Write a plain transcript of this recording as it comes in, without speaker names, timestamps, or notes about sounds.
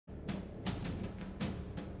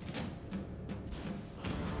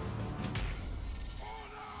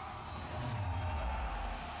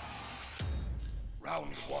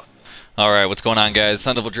Alright, what's going on, guys?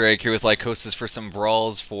 Sun Devil Drake here with Lykosis for some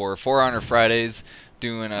Brawls for 4 Honor Fridays.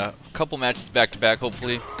 Doing a couple matches back to back,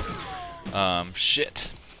 hopefully. Shit.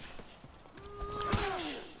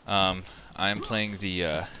 I'm playing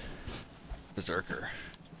the Berserker.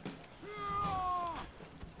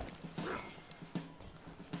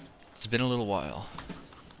 It's been a little while.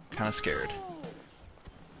 Kinda scared.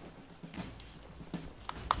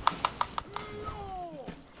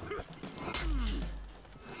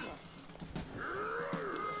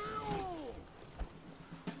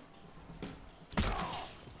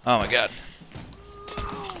 Oh my god.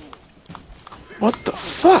 What the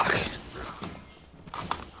fuck?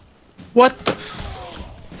 What the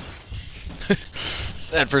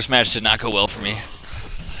That first match did not go well for me.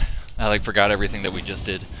 I forgot everything that we just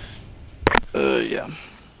did. yeah.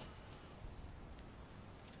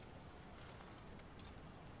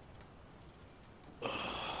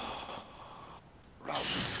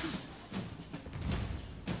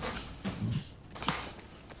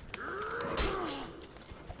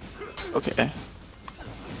 Okay.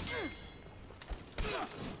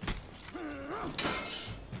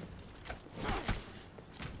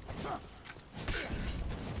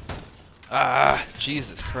 Ah,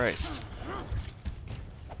 Jesus Christ.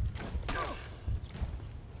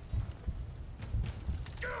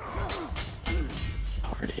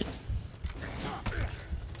 Hearted.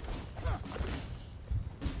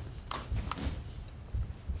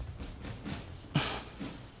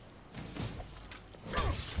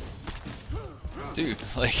 Dude,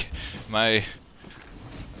 my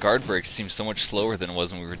guard break seems so much slower than it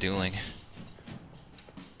was when we were dueling.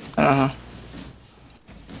 Uh-huh.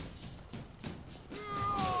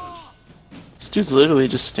 This dude's literally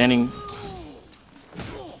just standing.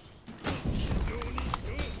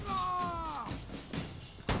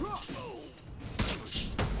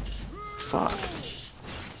 Fuck.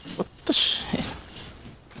 What the shit?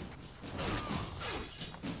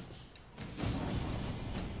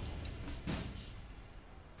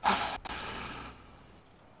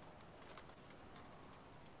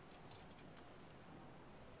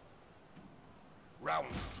 Round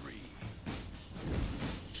 3.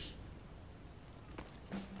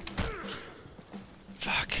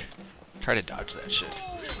 Fuck. Try to dodge that shit.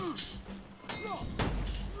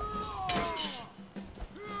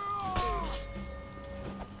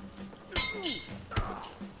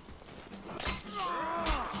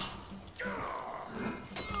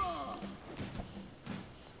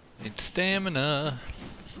 Need stamina.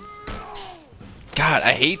 God,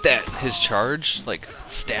 I hate that. His charge,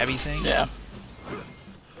 stabby thing. Yeah.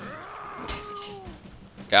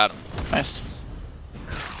 Got him. Nice.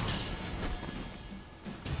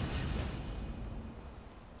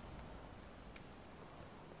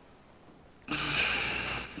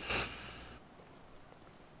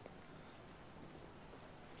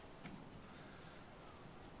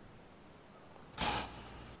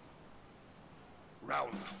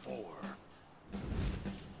 Round 4.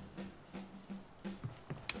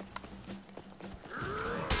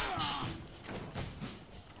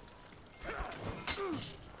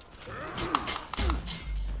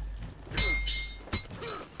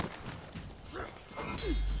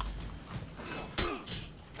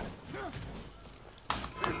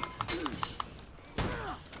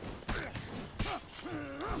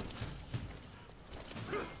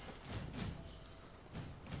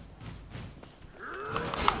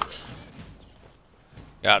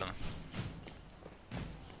 Got him.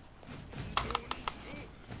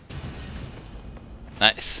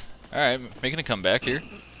 Nice. Alright, making a comeback here.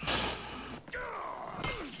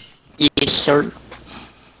 Yes, sir.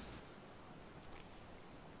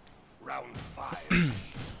 Round 5.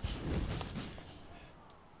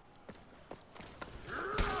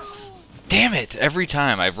 Damn it! Every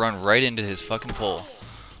time I've run right into his fucking pole.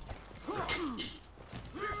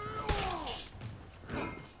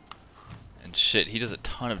 And shit, he does a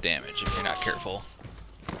ton of damage if you're not careful.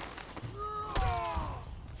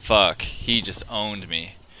 Fuck, he just owned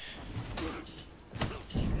me.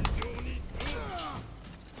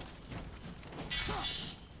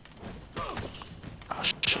 Oh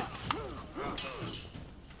shit.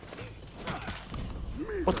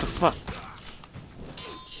 What the fuck?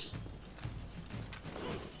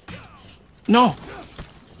 No!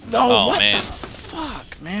 No, Oh, what man. the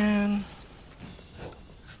fuck, man?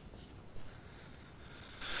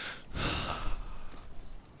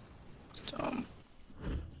 It's dumb.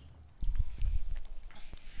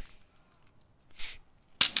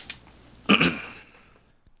 At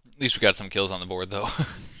least we got some kills on the board, though.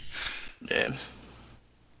 Yeah.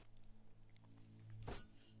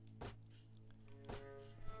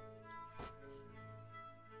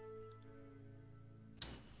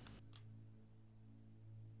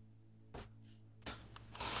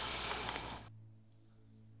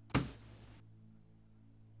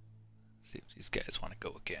 See if these guys want to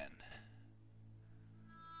go again.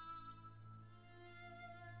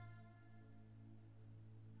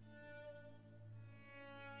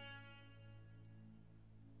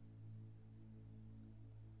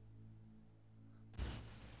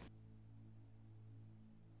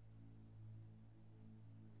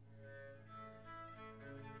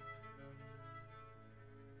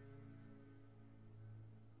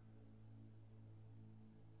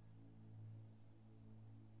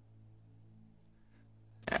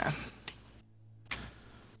 Yeah.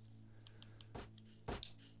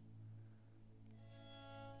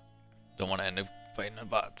 Don't want to end up fighting a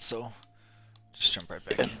bot, so just jump right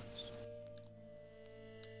back Good. in.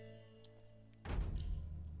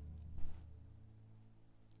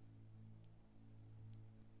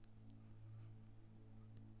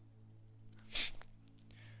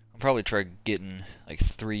 I'll probably try getting like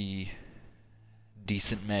 3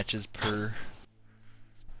 decent matches per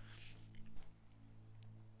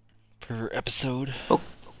episode. Oh,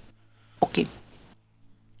 okay. How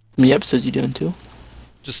many episodes you doing, 2?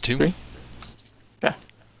 Just 2. 3? Yeah.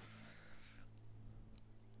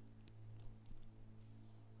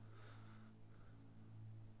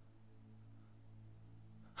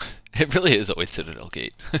 It really is always Citadel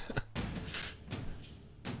Gate.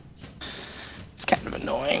 It's kind of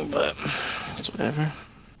annoying, but it's whatever.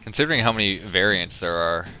 Considering how many variants there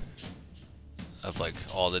are of like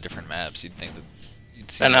all the different maps, you'd think that you'd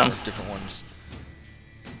see I know. more different ones.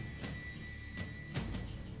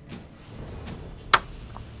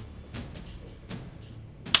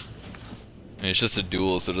 I mean, it's just a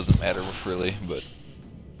duel, so it doesn't matter really, but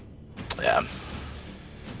Yeah.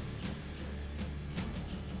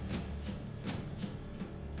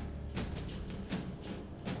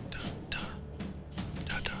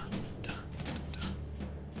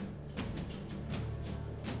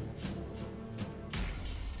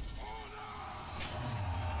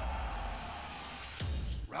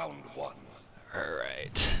 Round 1.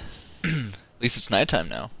 Alright. At least it's nighttime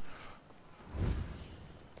now.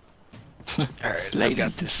 Alright, I Sliding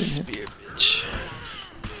got this this in spear bitch.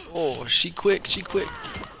 Oh, she quick, she quick.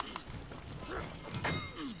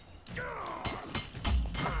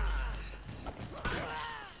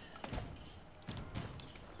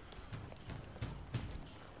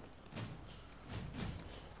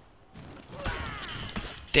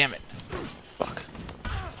 Damn it. Fuck.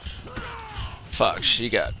 Fuck,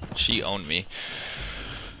 she owned me.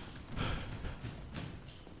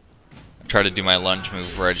 I tried to do my lunge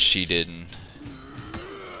move right as she did and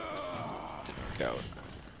didn't work out.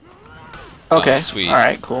 Okay. Oh, sweet.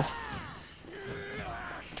 Alright, cool.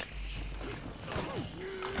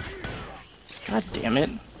 God damn it.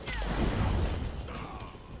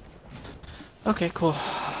 Okay, cool.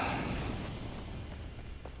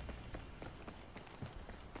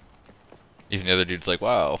 Even the other dude's like,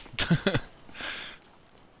 wow.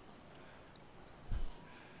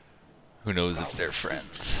 Who knows if they're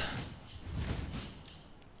friends.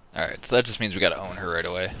 Alright, so that just means we gotta own her right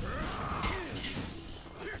away.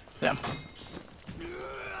 Yeah.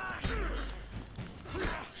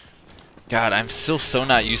 God, I'm still so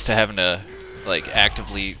not used to having to, like,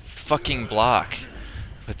 actively fucking block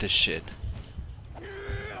with this shit.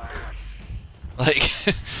 Like,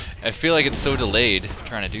 I feel like it's so delayed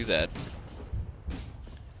trying to do that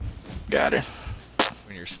Got her.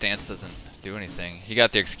 when your stance doesn't do anything. He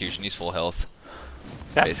got the execution, he's full health,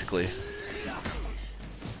 Yeah. basically.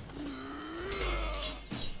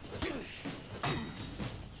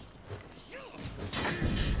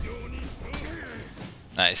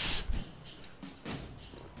 Nice.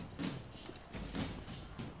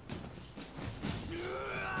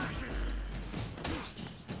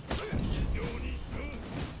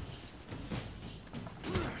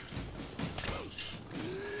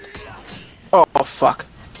 Oh, fuck.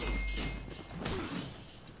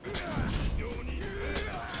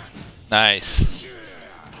 Nice.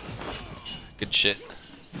 Good shit.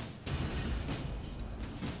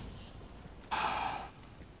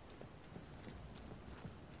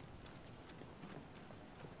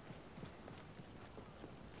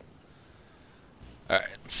 Alright,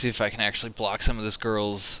 let's see if I can actually block some of this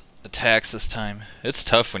girl's attacks this time. It's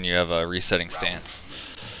tough when you have a resetting stance.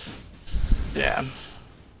 Yeah.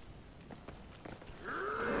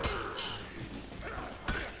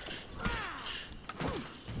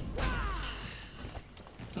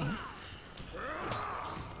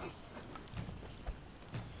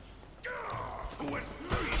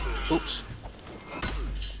 Oops.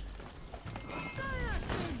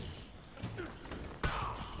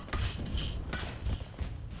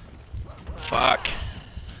 Fuck.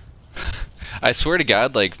 I swear to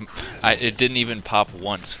God, like, It didn't even pop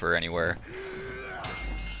once for anywhere.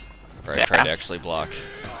 Or I tried to actually block.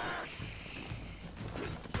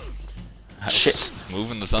 Shit.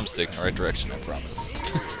 Moving the thumbstick in the right direction, I promise.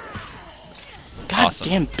 God Awesome.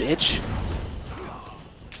 damn, bitch.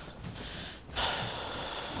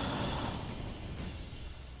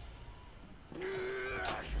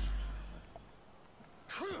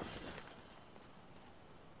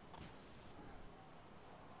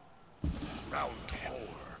 Round 4.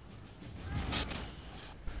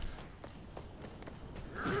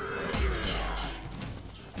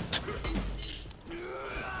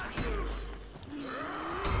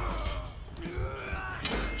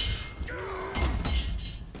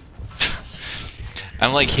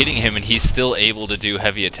 I'm like hitting him and he's still able to do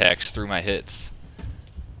heavy attacks through my hits.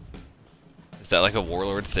 Is that like a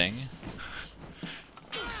warlord thing?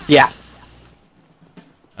 Yeah.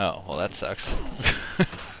 Oh, well that sucks.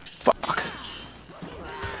 Fuck.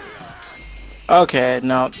 Okay,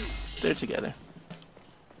 no. They're together.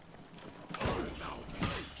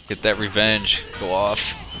 Get that revenge. Go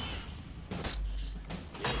off.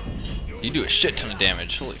 You do a shit ton of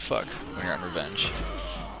damage. Holy fuck. When you're on revenge.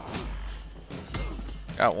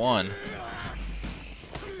 Got one.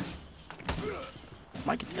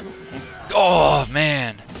 Might get the other one. Oh,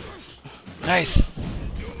 man. Nice.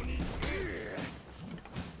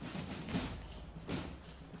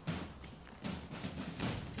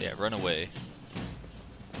 Yeah, run away.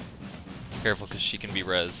 Careful, because she can be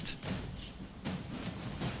rezzed.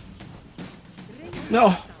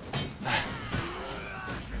 No.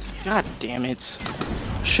 God damn it.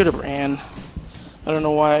 Should have ran. I don't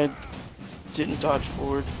know why I didn't dodge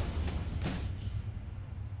forward.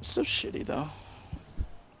 It's so shitty though.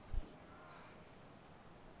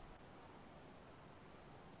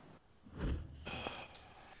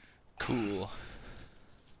 Cool.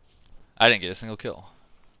 I didn't get a single kill.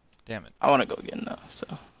 Damn it. I want to go again though, so.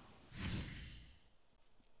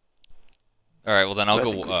 Alright, well then I I'll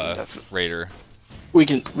think go Raider. We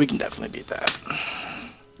can definitely beat that.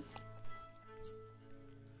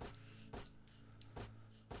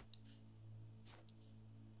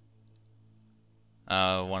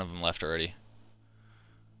 One of them left already.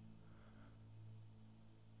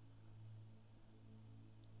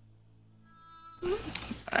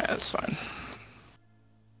 Alright, that's fine.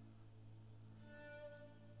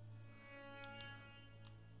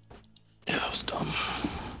 Yeah, that was dumb.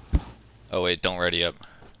 Oh wait, don't ready up.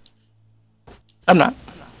 I'm not.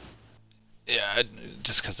 Yeah,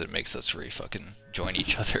 just because it makes us fucking join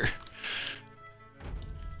each other.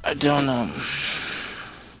 I don't,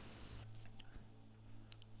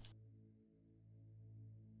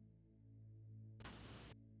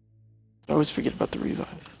 I always forget about the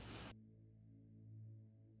revive.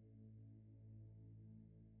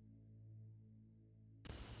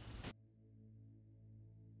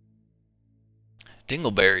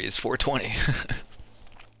 Dingleberry is 420.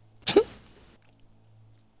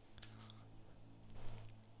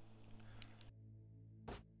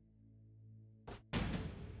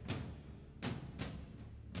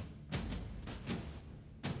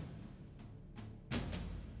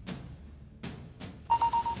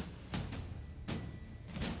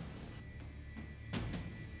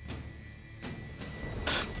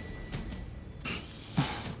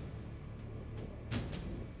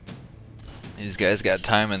 These guys got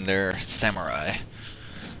time and they're samurai.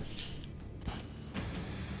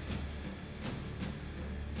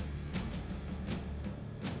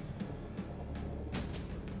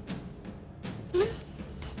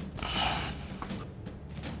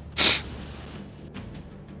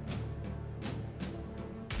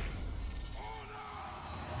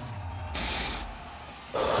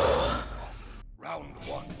 Round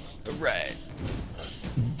 1. Right.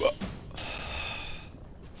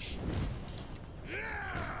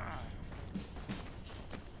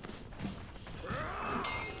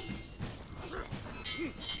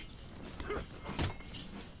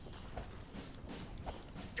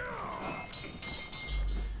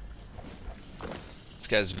 This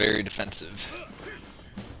guy's very defensive.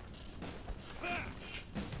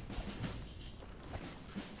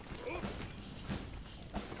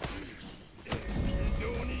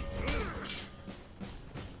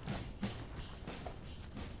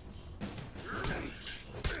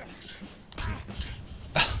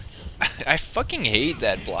 I fucking hate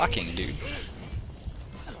that blocking, dude.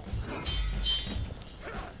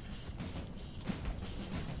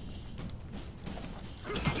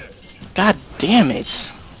 God damn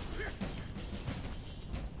it.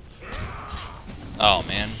 Oh,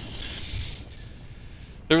 man.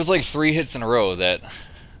 There was like 3 hits in a row that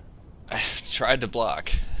I tried to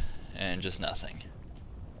block, and just nothing.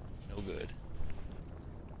 No good.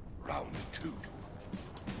 Round 2.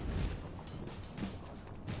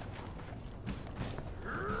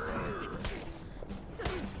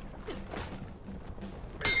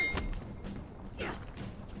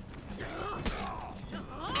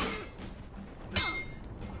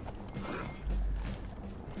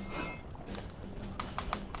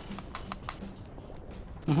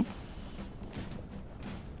 Mhm.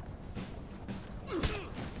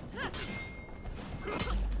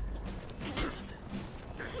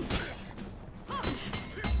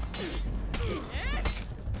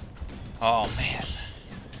 Oh man.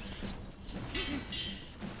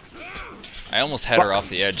 I almost had her off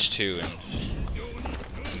the edge too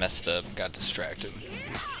and messed up, got distracted.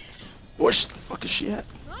 Where the fuck is she at?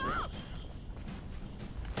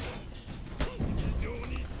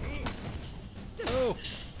 Oh.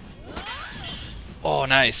 Oh,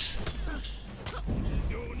 nice.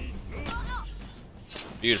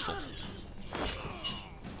 Beautiful.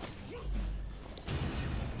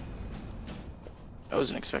 I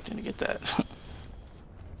wasn't expecting to get that. That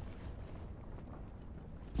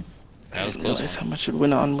I was didn't close realize one. how much it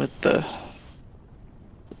went on with the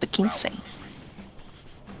ginseng.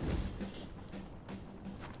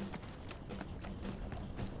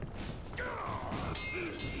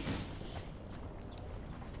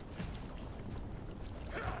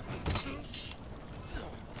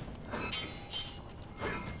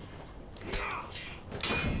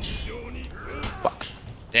 Fuck.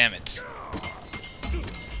 Damn it.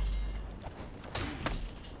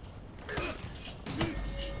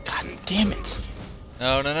 God damn it.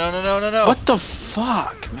 No, no, no, no, no, no, no. What the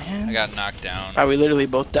fuck, man? I got knocked down. Wow, we literally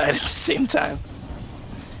both died at the same time.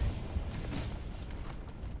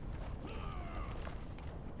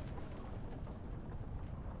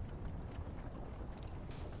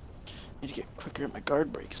 Need to get quicker at my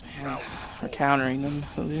guard breaks, man. Or countering them,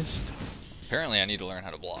 at least. Apparently I need to learn how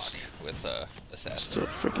to block with assassin. Still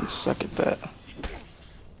freaking suck at that.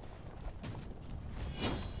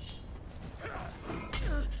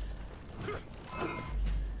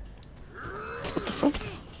 What the fuck?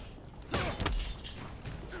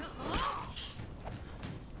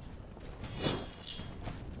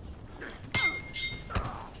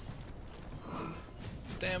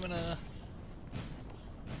 Stamina.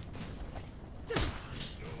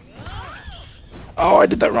 Oh, I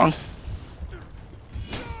did that wrong.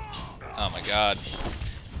 Oh my god.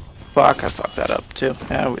 Fuck, I fucked that up too.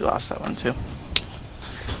 Yeah, we lost that one too.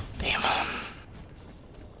 Damn.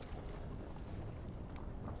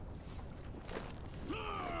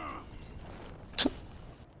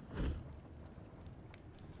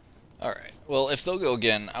 Alright. Well, if they'll go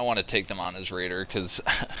again, I want to take them on as Raider, because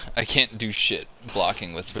I can't do shit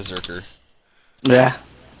blocking with Berserker. Yeah.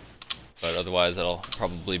 But otherwise, that'll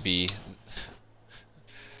probably be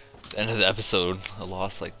the end of the episode, a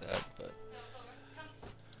loss like that. But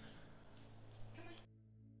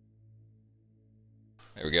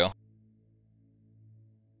there we go.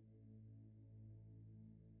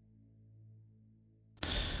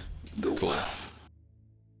 Go. Cool.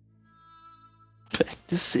 Back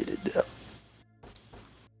to Citadel.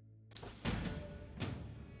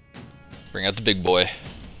 Bring out the big boy.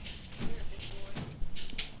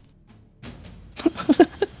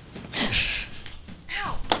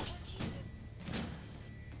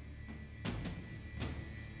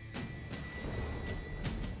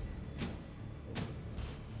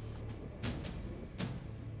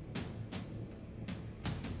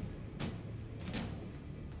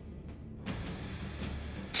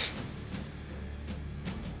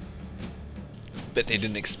 Bet they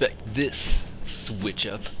didn't expect this switch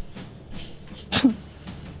up.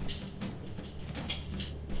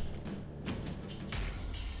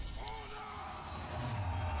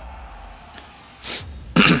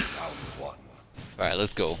 Alright,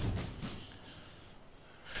 let's go.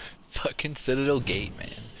 Fucking Citadel Gate, man.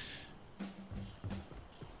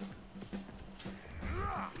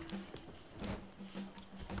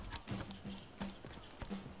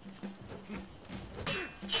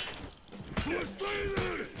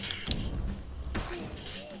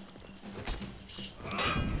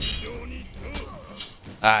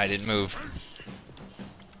 Ah, I didn't move.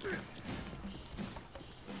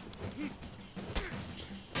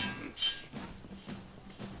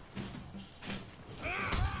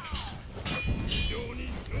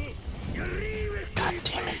 God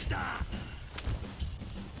damn it.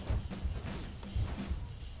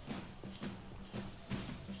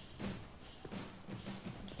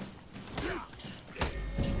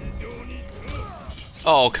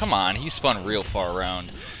 Oh, come on. He spun real far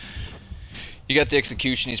around. You got the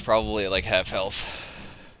execution. He's probably at like half health.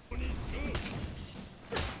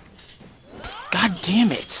 God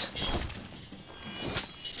damn it!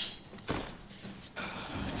 I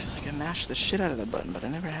feel like I mashed the shit out of the button, but it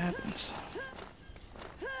never happens.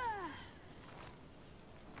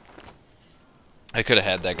 I could have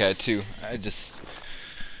had that guy too. I just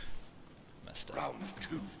messed up. Round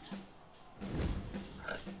 2.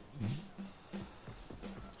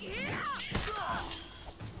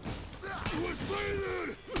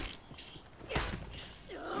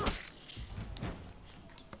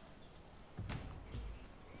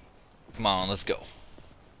 Come on, let's go.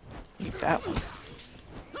 Eat that one.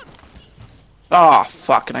 Oh,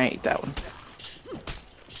 fucking I ate that one.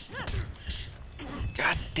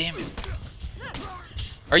 God damn it.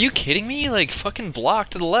 Are you kidding me? Like, fucking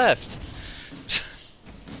block to the left.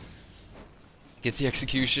 Get the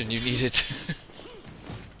execution, you need it.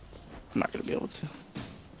 I'm not gonna be able to.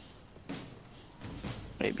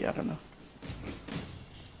 Maybe, I don't know.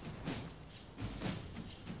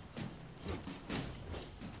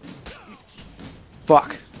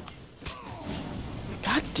 Fuck.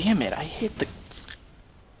 God damn it, I hit the...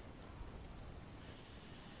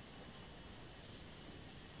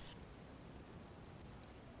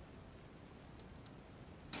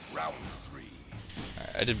 Round 3.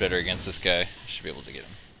 Alright, I did better against this guy. Should be able to get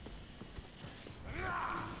him.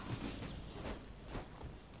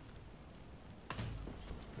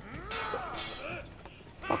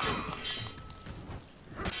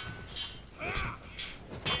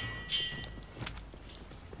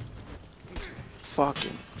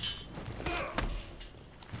 Fucking...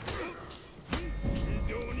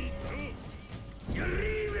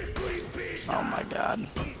 Oh my god.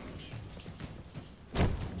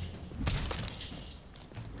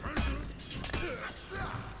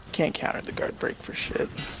 Can't counter the guard break for shit.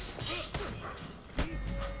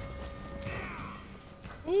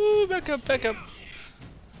 Ooh, back up, back up.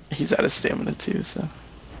 He's out of stamina too, so...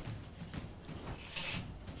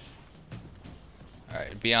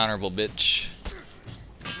 Alright, be honorable, bitch.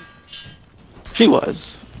 She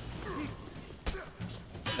was.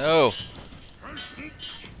 No!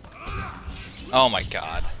 Oh my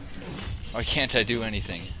god. Why can't I do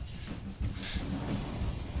anything?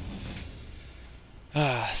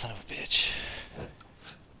 Ah, son of a bitch.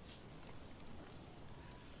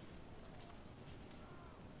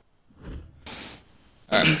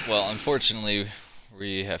 Alright, well, unfortunately,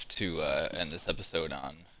 we have to end this episode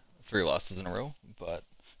on 3 losses in a row, but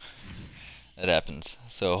it happens.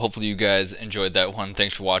 So hopefully you guys enjoyed that one.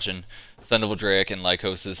 Thanks for watching. Dishonorable Drake and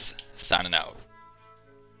Lykosis signing out.